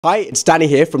Hi, it's Danny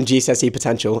here from GCSE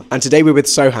Potential, and today we're with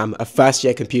Soham, a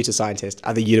first-year computer scientist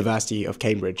at the University of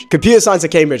Cambridge. Computer science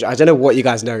at Cambridge, I don't know what you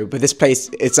guys know, but this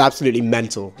place, it's absolutely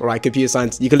mental, right? Computer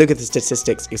science, you can look at the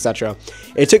statistics, etc.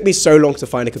 It took me so long to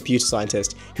find a computer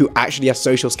scientist who actually has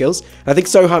social skills. I think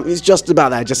Soham is just about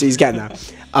there, he's getting there.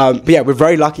 But yeah, we're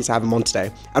very lucky to have him on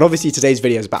today. And obviously today's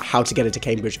video is about how to get into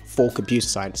Cambridge for computer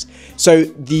science. So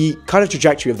the kind of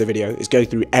trajectory of the video is going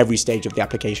through every stage of the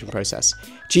application process.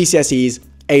 GCSEs,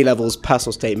 A-levels,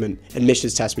 personal statement,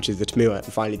 admissions test, which is the TMUA,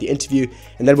 and finally the interview.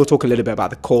 And then we'll talk a little bit about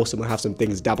the course and we'll have some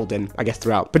things dabbled in, I guess,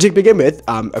 throughout. But to begin with,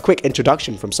 a quick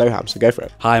introduction from Soham, so go for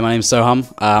it. Hi, my name's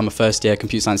Soham. I'm a first year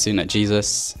computer science student at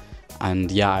Jesus.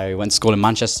 And yeah, I went to school in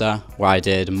Manchester where I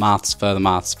did maths, further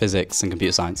maths, physics and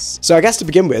computer science. So I guess to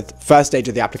begin with, first stage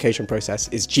of the application process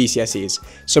is GCSEs.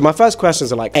 So my first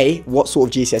questions are like, A, what sort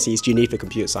of GCSEs do you need for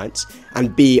computer science?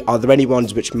 And B, are there any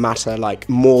ones which matter like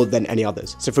more than any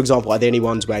others? So for example, are there any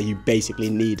ones where you basically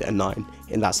need a 9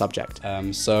 in that subject?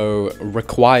 So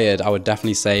required, I would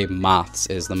definitely say maths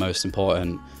is the most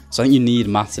important. So I think you need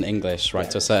maths and English, right,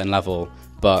 to a certain level,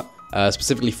 but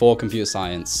specifically for computer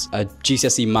science, a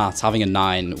GCSE maths, having a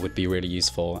 9 would be really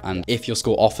useful. And if your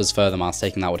school offers further maths,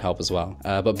 taking that would help as well.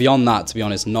 But beyond that, to be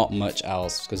honest, not much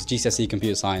else, because GCSE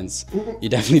computer science, you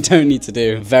definitely don't need to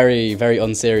do. Very, very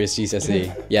unserious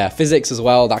GCSE. Yeah, physics as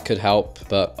well, that could help.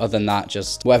 But other than that,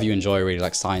 just whatever you enjoy really,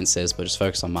 like sciences, but just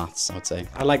focus on maths, I would say.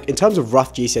 And like in terms of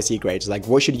rough GCSE grades, like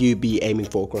what should you be aiming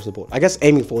for across the board? I guess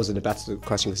aiming for isn't a better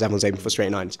question because everyone's aiming for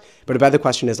straight 9s. But a better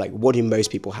question is like, what do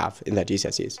most people have in their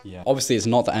GCSEs? Yeah. Obviously, it's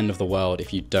not the end of the world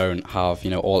if you don't have,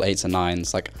 all 8s and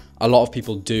 9s. Like a lot of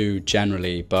people do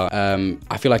generally, but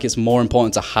I feel like it's more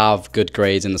important to have good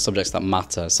grades in the subjects that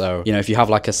matter. So, if you have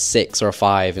like a 6 or a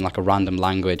 5 in like a random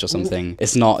language or something,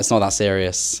 it's not that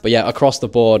serious. But yeah, across the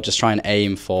board, just try and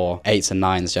aim for 8s and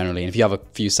 9s generally. And if you have a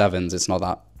few 7s, it's not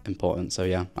that important. So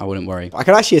yeah, I wouldn't worry. I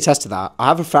can actually attest to that. I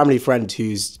have a family friend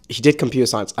he did computer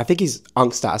science. I think he's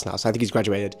UNC status now, so I think he's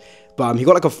graduated. But he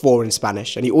got like a 4 in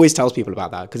Spanish, and he always tells people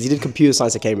about that because he did computer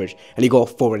science at Cambridge and he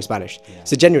got a 4 in Spanish. Yeah.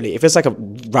 So generally, if it's like a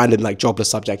random like jobless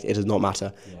subject, it does not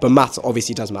matter. Yeah. But maths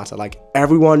obviously does matter. Like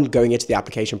everyone going into the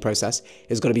application process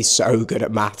is going to be so good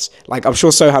at maths. Like I'm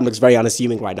sure Soham looks very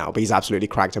unassuming right now, but he's absolutely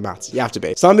cracked at maths. You have to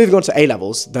be. So I'm moving on to A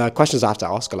levels. The questions I have to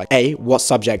ask are like, A, what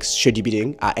subjects should you be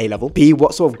doing at A level? B,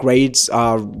 what sort of grades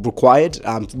are required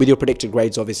with your predicted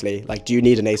grades? Obviously, like do you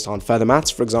need an A star in further maths,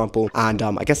 for example? And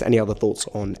I guess any other thoughts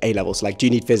on A levels? So, like do you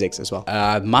need physics as well?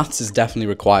 Maths is definitely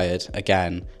required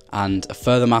again, and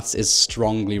further maths is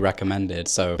strongly recommended.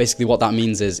 So basically what that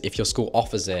means is if your school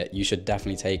offers it, you should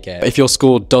definitely take it. If your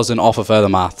school doesn't offer further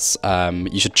maths,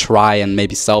 you should try and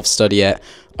maybe self-study it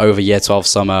over year 12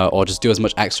 summer, or just do as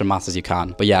much extra maths as you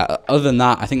can. But yeah, other than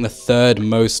that, I think the third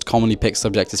most commonly picked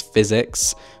subject is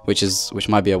physics, which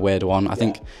might be a weird one. I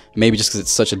think maybe just because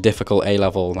it's such a difficult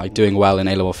A-level, like doing well in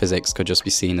A-level physics could just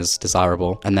be seen as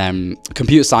desirable. And then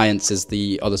computer science is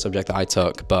the other subject that I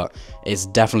took, but it's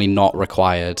definitely not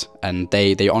required. And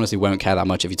they honestly won't care that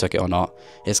much if you took it or not.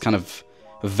 It's kind of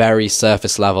very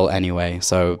surface level anyway.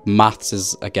 So maths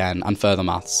is, again, and further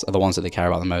maths are the ones that they care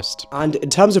about the most. And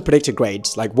in terms of predicted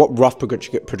grades, like what rough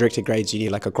predicted grades do you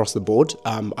need like across the board?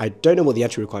 I don't know what the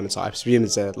entry requirements are. I presume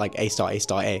it's like A star, A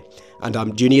star, A.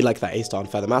 And do you need like that A star in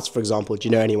further maths, for example? Do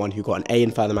you know anyone who got an A in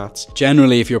further maths?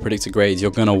 Generally, if you're predicted grades, you're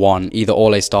gonna want either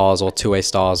all A stars or 2 A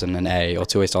stars and an A, or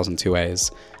 2 A stars and 2 A's.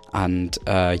 And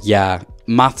yeah,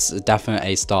 maths is definite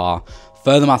A star.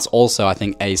 Further maths also, I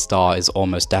think A star is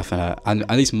almost definite, and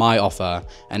at least my offer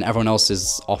and everyone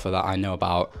else's offer that I know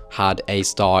about had A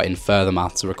star in further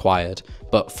maths required,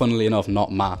 but funnily enough,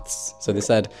 not maths. So they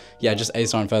said, yeah, just A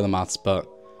star in further maths, but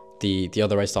the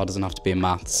other A star doesn't have to be in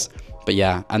maths. But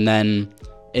yeah, and then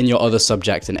in your other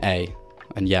subject in A,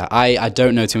 and yeah, I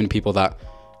don't know too many people that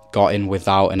got in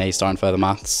without an A star in further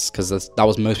maths, because that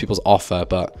was most people's offer,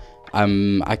 but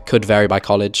I could vary by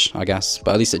college, I guess,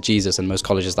 but at least at Jesus and most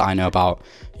colleges that I know about,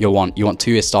 you want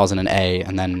 2 A stars and an A,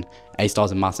 and then A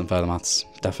stars in maths and further maths,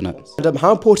 definite. And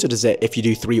how important is it if you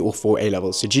do 3 or 4 A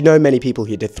levels? So do you know many people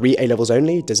who did 3 A levels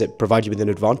only? Does it provide you with an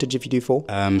advantage if you do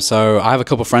 4? So I have a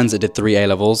couple of friends that did 3 A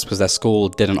levels because their school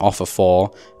didn't offer 4,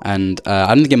 and I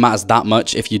don't think it matters that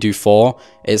much if you do 4.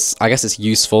 I guess it's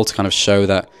useful to kind of show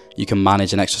that you can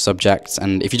manage an extra subject,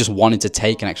 and if you just wanted to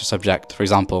take an extra subject, for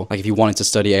example, like if you wanted to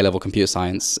study A-level computer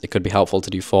science, it could be helpful to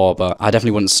do 4, but I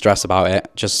definitely wouldn't stress about it.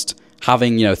 Just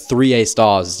having, you know, 3 A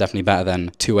stars is definitely better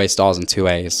than 2 A stars and 2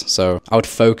 A's. So I would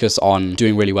focus on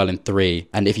doing really well in 3.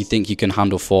 And if you think you can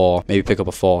handle 4, maybe pick up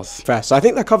a 4th. Fair. So I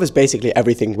think that covers basically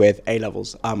everything with A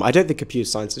levels. I don't think computer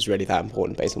science is really that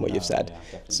important based on what you've said.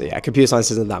 So yeah, computer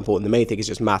science isn't that important. The main thing is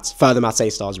just maths. Further maths A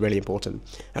star is really important.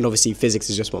 And obviously physics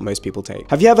is just what most people take.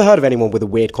 Have you ever heard of anyone with a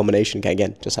weird combination getting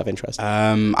in? Just have interest.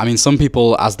 I mean, some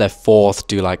people as their 4th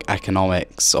do like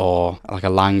economics or like a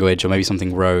language or maybe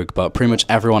something rogue, but pretty much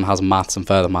everyone has maths and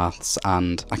further maths,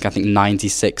 and like I think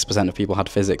 96% of people had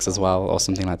physics as well or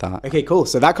something like that. Okay, cool.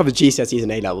 So that covers GCSEs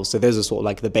and A levels. So those are sort of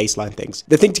like the baseline things.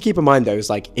 The thing to keep in mind though is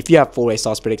like if you have 4 A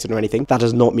stars predicted or anything, that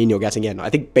does not mean you're getting in. I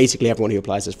think basically everyone who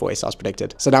applies has 4 A stars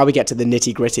predicted. So now we get to the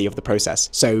nitty gritty of the process.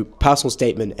 So personal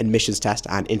statement, admissions test,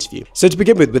 and interview. So to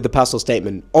begin with the personal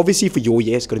statement, obviously for your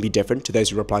year it's going to be different to those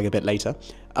who are applying a bit later.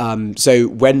 So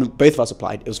when both of us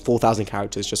applied, it was 4,000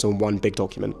 characters just on one big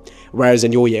document. Whereas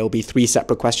in your year, it'll be 3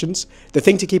 separate questions. The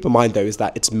thing to keep in mind though is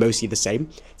that it's mostly the same.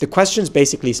 The questions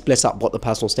basically split up what the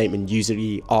personal statement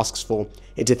usually asks for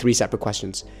into 3 separate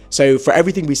questions. So for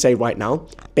everything we say right now,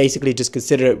 basically just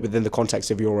consider it within the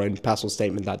context of your own personal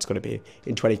statement that's going to be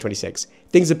in 2026.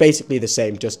 Things are basically the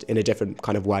same, just in a different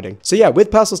kind of wording. So yeah,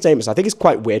 with personal statements, I think it's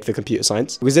quite weird for computer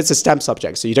science because it's a STEM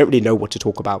subject, so you don't really know what to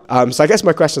talk about. So I guess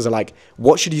my questions are like,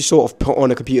 what should you sort of put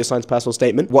on a computer science personal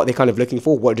statement? What are they kind of looking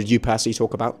for? What did you personally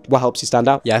talk about? What helps you stand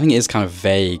out? Yeah, I think it is kind of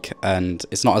vague and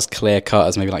it's not as clear cut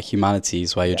as maybe like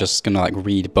humanities where you're just gonna like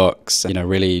read books and, you know,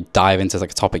 really dive into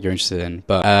like a topic you're interested in.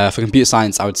 But for computer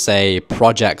science, I would say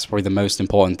projects probably the most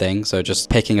important thing. So just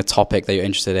picking a topic that you're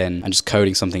interested in and just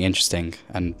coding something interesting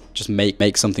and just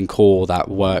make something cool that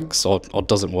works or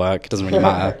doesn't work. It doesn't really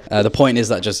matter. The point is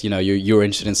that just, you know, you're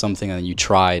interested in something and you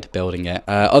tried building it.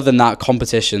 Other than that,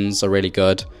 competitions are really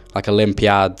good. Like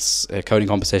Olympiads, coding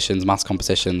competitions, maths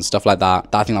competitions, stuff like that.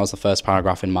 I think that was the first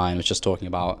paragraph in mine, was just talking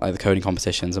about like the coding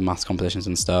competitions and maths competitions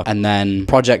and stuff. And then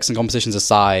projects and competitions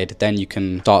aside, then you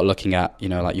can start looking at, you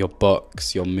know, like your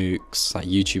books, your MOOCs, like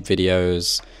YouTube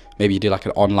videos. Maybe you do like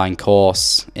an online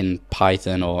course in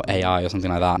Python or AI or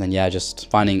something like that. And then yeah, just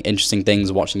finding interesting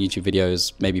things, watching YouTube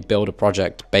videos, maybe build a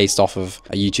project based off of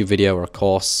a YouTube video or a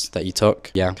course that you took.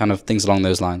 Yeah, kind of things along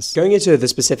those lines. Going into the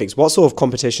specifics, what sort of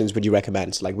competitions would you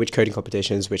recommend? Like which coding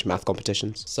competitions, which math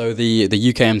competitions? So the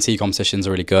UKMT competitions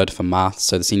are really good for maths.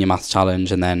 So the Senior Maths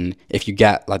Challenge, and then if you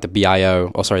get like the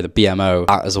BMO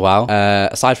as well.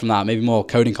 Aside from that, maybe more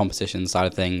coding competition side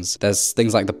of things. There's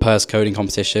things like the PERS coding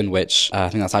competition, which I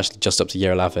think that's actually just up to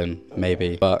year 11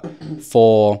 maybe, but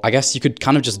I guess you could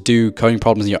kind of just do coding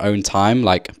problems in your own time,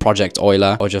 like Project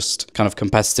Euler, or just kind of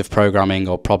competitive programming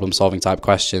or problem solving type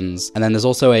questions. And then there's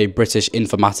also a British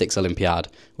Informatics Olympiad,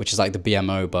 which is like the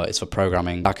BMO, but it's for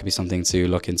programming. That could be something to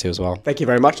look into as well. Thank you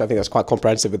very much. I think that's quite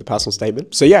comprehensive with the personal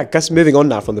statement. So yeah, I guess moving on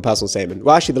now from the personal statement.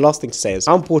 Well, actually the last thing to say is,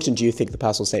 how important do you think the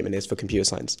personal statement is for computer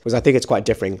science? Because I think it's quite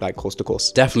differing like course to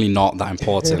course. Definitely not that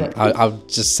important. I'll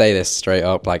just say this straight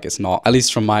up, like it's not, at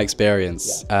least from my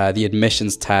experience. The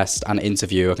admissions test and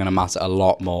interview are going to matter a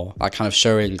lot more. Like kind of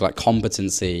showing like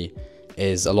competency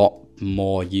is a lot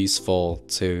more useful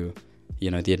to, you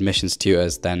know, the admissions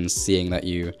tutors than seeing that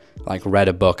you like read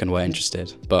a book and were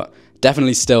interested. But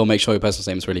definitely still make sure your personal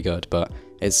statement's really good, but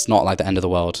it's not like the end of the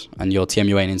world, and your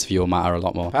TMUA and interview will matter a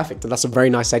lot more. Perfect. And that's a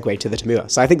very nice segue to the TMUA.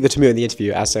 So I think the TMUA and the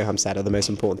interview, as Soham said, are the most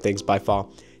important things by far.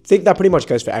 I think that pretty much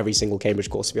goes for every single Cambridge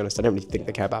course, to be honest. I don't really think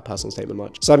they care about personal statement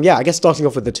much. So yeah, I guess starting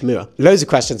off with the TMUA. Loads of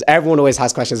questions. Everyone always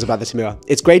has questions about the TMUA.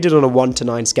 It's graded on a 1 to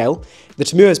 9 scale. The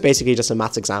TMUA is basically just a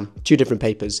maths exam, 2 different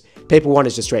papers. Paper 1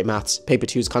 is just straight maths. Paper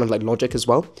 2 is kind of like logic as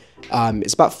well.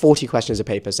 It's about 40 questions a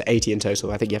paper, so 80 in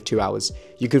total. I think you have 2 hours.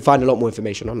 You can find a lot more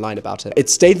information online about it.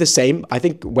 It stayed the same. I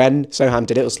think when Soham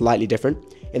did it, it was slightly different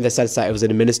in the sense that it was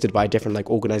administered by a different like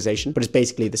organization, but it's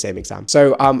basically the same exam.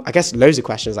 So I guess loads of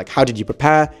questions like, how did you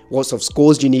prepare? What sort of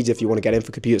scores do you need if you want to get in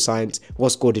for computer science? What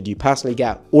score did you personally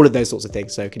get? All of those sorts of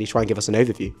things. So can you try and give us an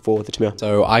overview for the TMUA?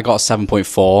 So I got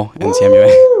 7.4 in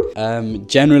TMUA.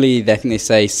 Generally, I think they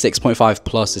say 6.5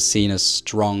 plus is seen as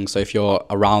strong. So if you're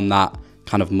around that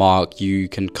kind of mark, you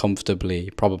can comfortably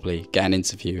probably get an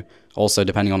interview. Also,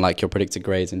 depending on like your predicted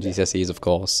grades and GCSEs, of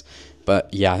course.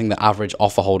 But yeah, I think the average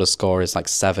offer holder score is like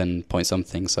 7 point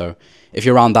something. So if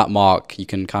you're around that mark, you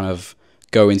can kind of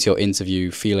go into your interview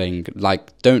feeling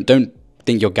like, don't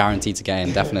think you're guaranteed to get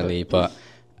in, definitely, but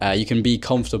you can be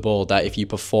comfortable that if you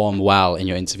perform well in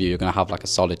your interview, you're going to have like a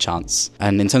solid chance.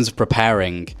 And in terms of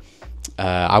preparing,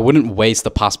 I wouldn't waste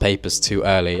the past papers too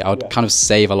early. I would kind of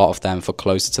save a lot of them for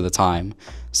closer to the time.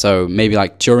 So maybe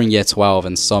like during year 12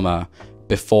 and summer,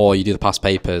 before you do the past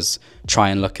papers, try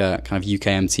and look at kind of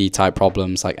UKMT type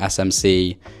problems like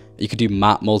SMC. You could do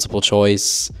MAT multiple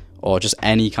choice or just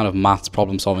any kind of maths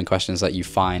problem solving questions that you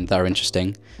find that are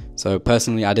interesting. So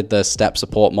personally, I did the STEP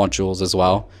support modules as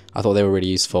well. I thought they were really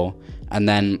useful. And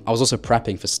then I was also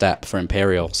prepping for STEP for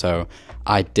Imperial. So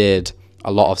I did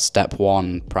a lot of step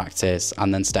 1 practice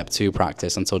and then step 2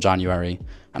 practice until January.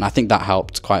 And I think that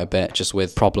helped quite a bit just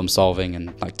with problem solving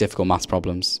and like difficult maths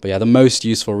problems. But yeah, the most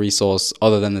useful resource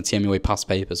other than the TMUA past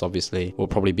papers, obviously, will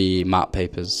probably be MAT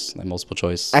papers, like multiple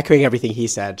choice. Echoing everything he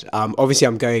said, obviously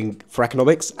I'm going for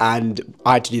economics and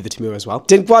I had to do the TMUA as well.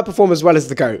 Didn't quite perform as well as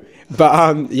the GOAT,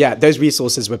 but yeah, those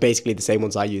resources were basically the same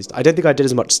ones I used. I don't think I did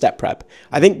as much STEP prep.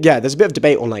 I think, yeah, there's a bit of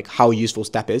debate on like how useful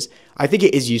STEP is. I think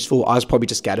it is useful. I was probably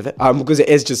just scared of it because it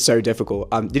is just so difficult.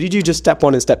 Did you do just step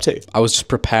 1 and step 2? I was just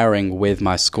preparing with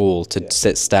my school to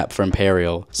sit STEP for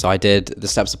Imperial. So I did the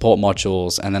STEP support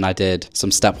modules and then I did some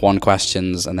step 1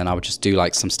 questions and then I would just do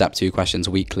like some step 2 questions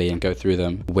weekly and go through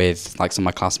them with like some of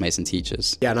my classmates and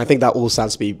teachers. Yeah, and I think that all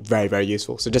sounds to be very, very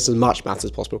useful. So just as much maths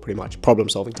as possible, pretty much. Problem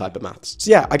solving type of maths.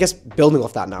 So yeah, I guess building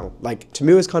off that now, like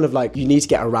TMUA is kind of like you need to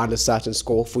get around a certain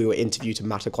score for your interview to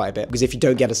matter quite a bit. Because if you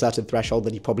don't get a certain threshold,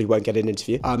 then you probably won't get an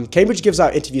interview. Cambridge gives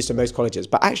out interviews to most colleges,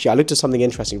 but actually I looked at something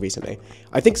interesting recently.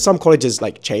 I think some colleges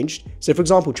like changed. So for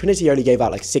example, Trinity only gave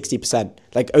out like 60%,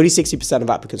 like only 60% of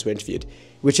applicants were interviewed,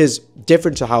 which is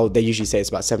different to how they usually say it's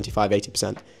about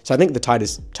 75-80%. So I think the tide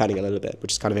is turning a little bit,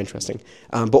 which is kind of interesting.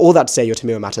 But all that to say, your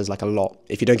TMUA matters like a lot.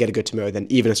 If you don't get a good TMUA, then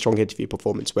even a strong interview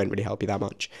performance won't really help you that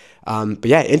much. But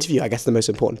yeah, interview, I guess the most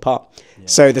important part. Yeah.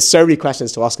 So there's so many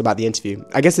questions to ask about the interview.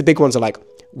 I guess the big ones are like,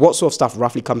 what sort of stuff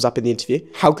roughly comes up in the interview?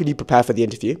 How can you prepare for the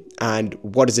interview? And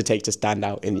what does it take to stand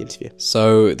out in the interview?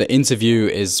 So the interview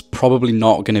is probably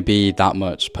not going to be that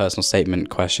much personal statement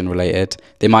question related.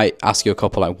 They might ask you a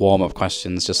couple like warm-up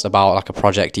questions just about like a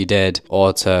project you did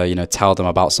or to, you know, tell them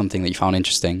about something that you found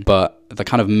interesting. But the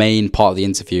kind of main part of the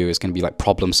interview is going to be like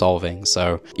problem solving.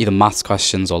 So either maths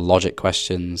questions or logic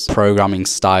questions, programming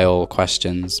style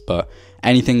questions, but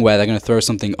anything where they're going to throw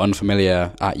something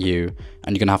unfamiliar at you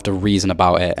and you're going to have to reason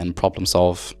about it and problem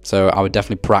solve. So I would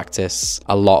definitely practice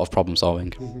a lot of problem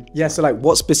solving. Mm-hmm. Yeah, so like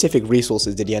what specific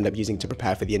resources did you end up using to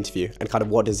prepare for the interview and kind of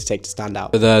what does it take to stand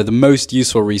out? The most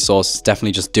useful resource is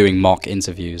definitely just doing mock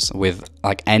interviews with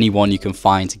like anyone you can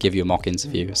find to give you a mock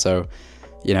interview. So,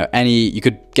 you know, you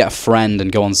could get a friend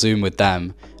and go on Zoom with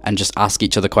them and just ask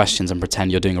each other questions and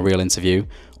pretend you're doing a real interview.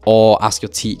 Or ask your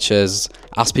teachers,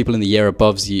 ask people in the year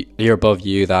above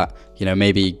you that, you know,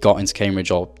 maybe got into Cambridge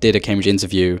or did a Cambridge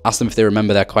interview. Ask them if they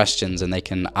remember their questions and they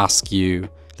can ask you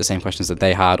the same questions that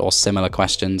they had or similar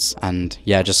questions. And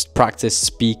yeah, just practice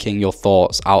speaking your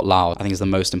thoughts out loud. I think is the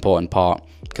most important part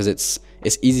because it's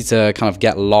easy to kind of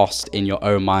get lost in your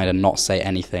own mind and not say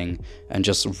anything and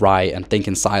just write and think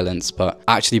in silence, but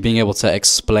actually being able to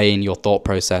explain your thought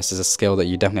process is a skill that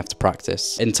you definitely have to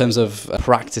practice. In terms of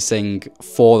practicing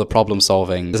for the problem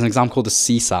solving, there's an exam called the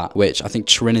CSAT, which I think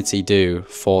Trinity do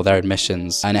for their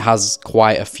admissions, and it has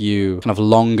quite a few kind of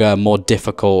longer, more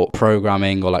difficult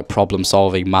programming or like problem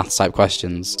solving math type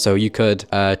questions. So you could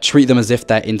treat them as if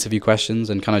they're interview questions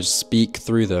and kind of just speak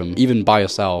through them, even by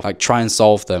yourself, like try and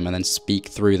solve them and then speak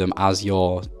through them as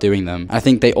you're doing them. I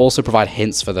think they also provide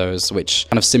hints for those, which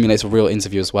kind of simulates a real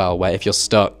interview as well, where if you're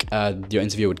stuck, your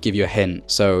interviewer would give you a hint.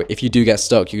 So if you do get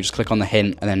stuck, you just click on the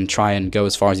hint and then try and go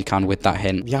as far as you can with that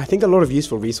hint. Yeah, I think a lot of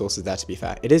useful resources there, to be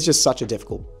fair. It is just such a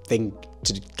difficult thing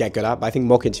to get good at, but I think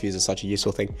mock interviews are such a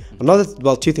useful thing.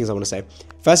 Two things I want to say.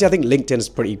 Firstly, I think LinkedIn is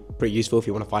pretty useful if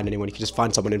you want to find anyone. You can just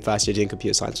find someone in first year doing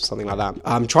computer science or something like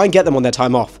that. Try and get them on their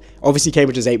time off. Obviously,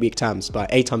 Cambridge is 8-week terms, but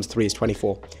 8 times 3 is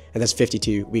 24, and there's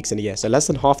 52 weeks in a year. So less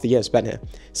than half the year spent here,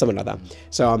 something like that.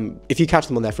 So if you catch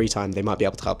them on their free time, they might be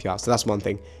able to help you out. So that's one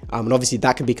thing. And obviously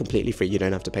that can be completely free. You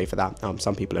don't have to pay for that.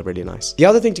 Some people are really nice. The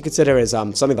other thing to consider is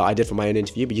something that I did for my own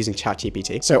interview, but using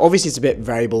ChatGPT. So obviously it's a bit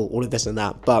variable, all of this and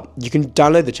that, but you can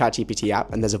download the ChatGPT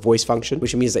app and there's a voice function,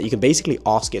 which means that you can basically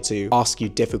ask it to ask you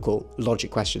difficult logic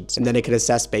questions. And then it can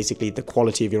assess basically the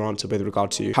quality of your answer with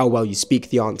regard to how well you speak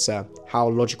the answer, how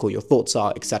logical your thoughts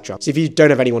are, etc. So if you don't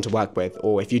have anyone to work with,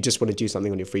 or if you just want to do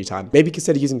something on your free time, maybe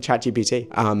consider using ChatGPT.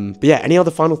 But yeah, any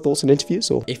other final thoughts on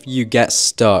interviews? Or if you get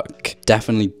stuck,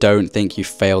 definitely don't think you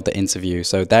failed the interview.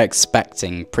 So they're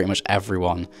expecting pretty much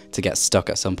everyone to get stuck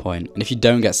at some point. And if you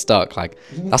don't get stuck, like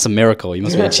that's a miracle. You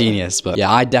must be a genius. But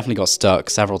yeah, I definitely got stuck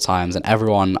several times and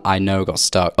everyone I know got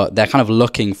stuck. But they're kind of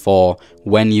looking for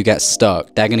when you get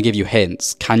stuck, they're going to give you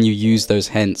hints. Can you use those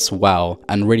hints well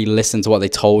and really listen to what they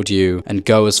told you and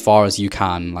go as far as you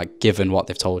can, like given what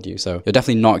they've told you? So you're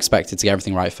definitely not expected to get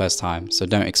everything right first time. So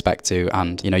don't expect to,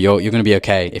 and you know, you're going to be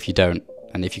okay if you don't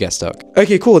and if you get stuck.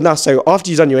 Okay, cool. Now, so after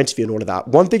you've done your interview and all of that,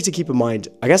 one thing to keep in mind,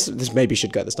 I guess this maybe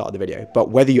should go at the start of the video, but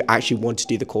whether you actually want to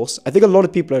do the course. I think a lot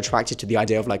of people are attracted to the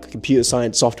idea of like computer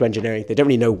science, software engineering. They don't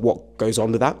really know what goes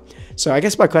on with that. So I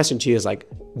guess my question to you is like,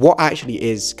 what actually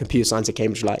is computer science at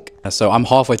Cambridge like? So I'm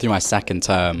halfway through my second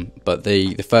term, but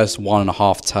the first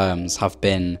 1.5 terms have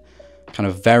been kind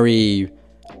of very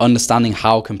understanding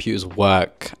how computers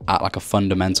work at like a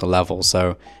fundamental level.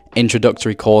 So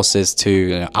introductory courses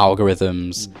to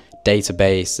algorithms,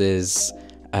 databases,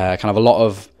 kind of a lot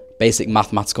of basic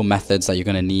mathematical methods that you're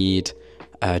going to need,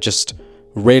 just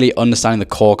really understanding the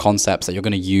core concepts that you're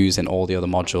going to use in all the other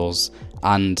modules.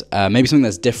 And maybe something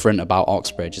that's different about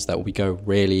Oxbridge is that we go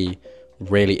really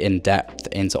in depth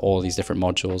into all these different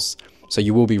modules. So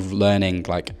you will be learning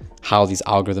like how these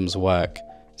algorithms work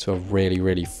to a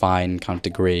really fine kind of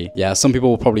degree. Yeah, some people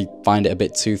will probably find it a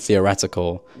bit too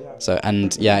theoretical. So,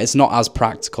 and yeah, it's not as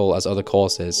practical as other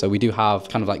courses. So we do have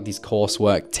kind of like these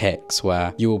coursework ticks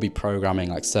where you will be programming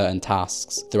like certain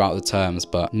tasks throughout the terms,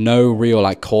 but no real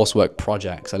like coursework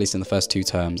projects, at least in the first 2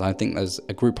 terms. I think there's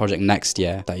a group project next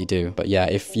year that you do. But yeah,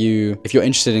 if you're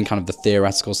interested in kind of the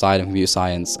theoretical side of computer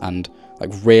science and like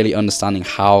really understanding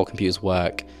how computers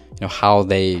work, you know, how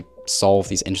they solve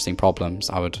these interesting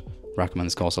problems, I would recommend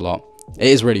this course a lot. It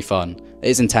is really fun. It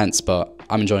is intense, but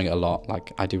I'm enjoying it a lot.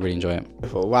 Like, I do really enjoy it.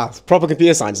 Oh, wow, proper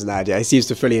computer science nerd. Yeah, he seems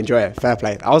to fully enjoy it. Fair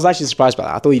play. I was actually surprised by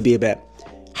that. I thought you'd be a bit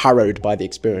harrowed by the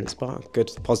experience, but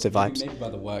good, positive vibes. Maybe by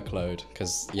the workload,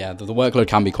 because yeah, the workload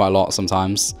can be quite a lot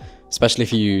sometimes, especially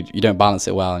if you don't balance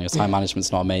it well and your time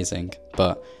management's not amazing.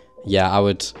 But yeah,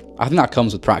 I think that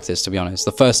comes with practice, to be honest.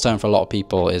 The first term for a lot of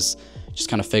people is just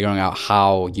kind of figuring out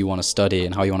how you want to study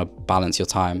and how you want to balance your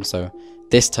time. So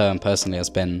this term personally has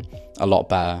been a lot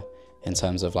better in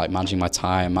terms of like managing my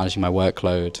time, managing my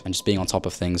workload, and just being on top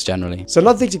of things generally. So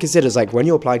another thing to consider is like when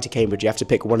you're applying to Cambridge, you have to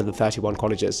pick one of the 31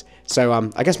 colleges. So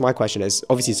I guess my question is,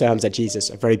 obviously Soham's at Jesus,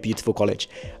 a very beautiful college.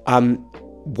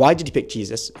 Why did you pick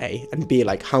Jesus, A? And B,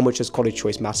 like how much does college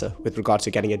choice matter with regard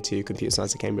to getting into computer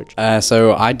science at Cambridge?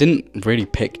 So I didn't really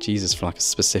pick Jesus for like a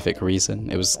specific reason.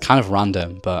 It was kind of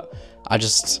random, but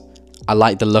I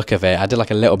liked the look of it. I did like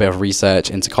a little bit of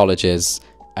research into colleges,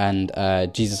 and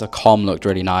Jesus Com looked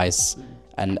really nice,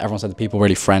 and everyone said the people were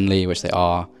really friendly, which they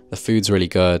are. The food's really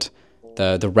good.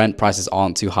 The rent prices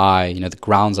aren't too high. You know, the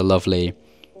grounds are lovely,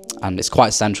 and it's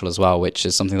quite central as well, which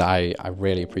is something that I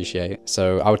really appreciate.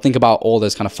 So I would think about all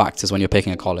those kind of factors when you're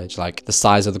picking a college, like the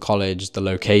size of the college, the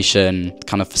location,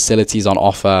 kind of facilities on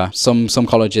offer. Some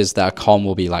colleges that are com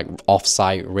will be like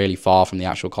off-site, really far from the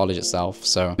actual college itself.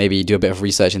 So maybe do a bit of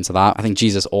research into that. I think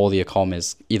Jesus or the com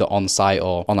is either on-site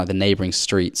or on like the neighboring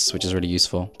streets, which is really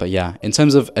useful. But yeah, in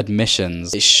terms of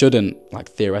admissions, it shouldn't like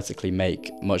theoretically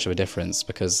make much of a difference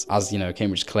because, as you know,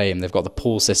 Cambridge claim, they've got the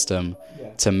pool system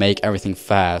to make everything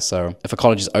fair. So if a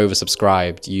college is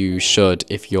oversubscribed, you should,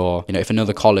 if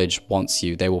another college wants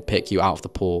you, they will pick you out of the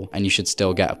pool and you should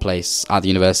still get a place at the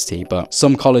university. But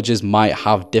some colleges might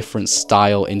have different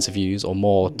style interviews or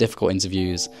more difficult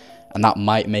interviews, and that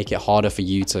might make it harder for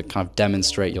you to kind of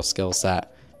demonstrate your skill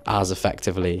set as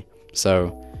effectively.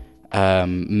 So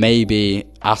maybe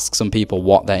ask some people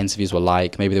what their interviews were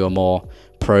like. Maybe they were more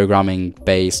programming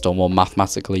based or more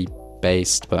mathematically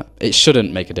based, but it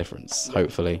shouldn't make a difference,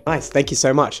 hopefully. Nice, thank you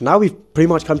so much. Now we've pretty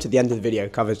much come to the end of the video,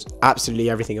 covered absolutely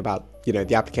everything about, you know,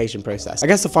 the application process. I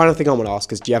guess the final thing I want to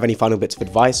ask is, do you have any final bits of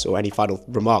advice or any final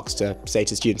remarks to say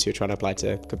to students who are trying to apply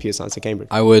to computer science at Cambridge?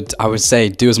 I would say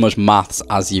do as much maths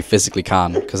as you physically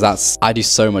can, because I do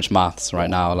so much maths right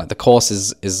now. Like the course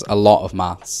is a lot of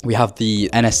maths. We have the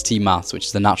NST maths, which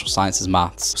is the natural sciences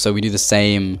maths. So we do the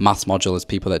same maths module as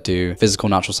people that do physical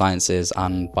natural sciences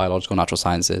and biological natural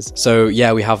sciences. So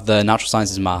yeah, we have the natural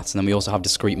sciences maths, and then we also have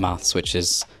discrete maths, which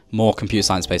is more computer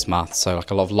science based maths, so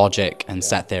like a lot of logic and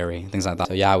set theory, things like that.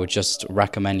 So yeah, I would just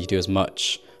recommend you do as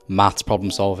much maths problem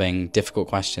solving, difficult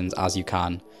questions as you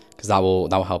can, because that will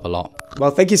help a lot.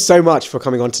 Well, thank you so much for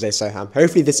coming on today, Soham.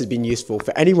 Hopefully this has been useful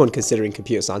for anyone considering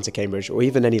computer science at Cambridge, or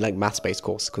even any like maths-based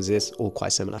course, because it's all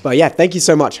quite similar. But yeah, thank you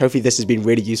so much. Hopefully this has been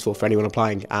really useful for anyone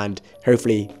applying, and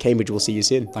hopefully Cambridge will see you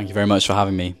soon. Thank you very much for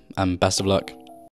having me, and best of luck.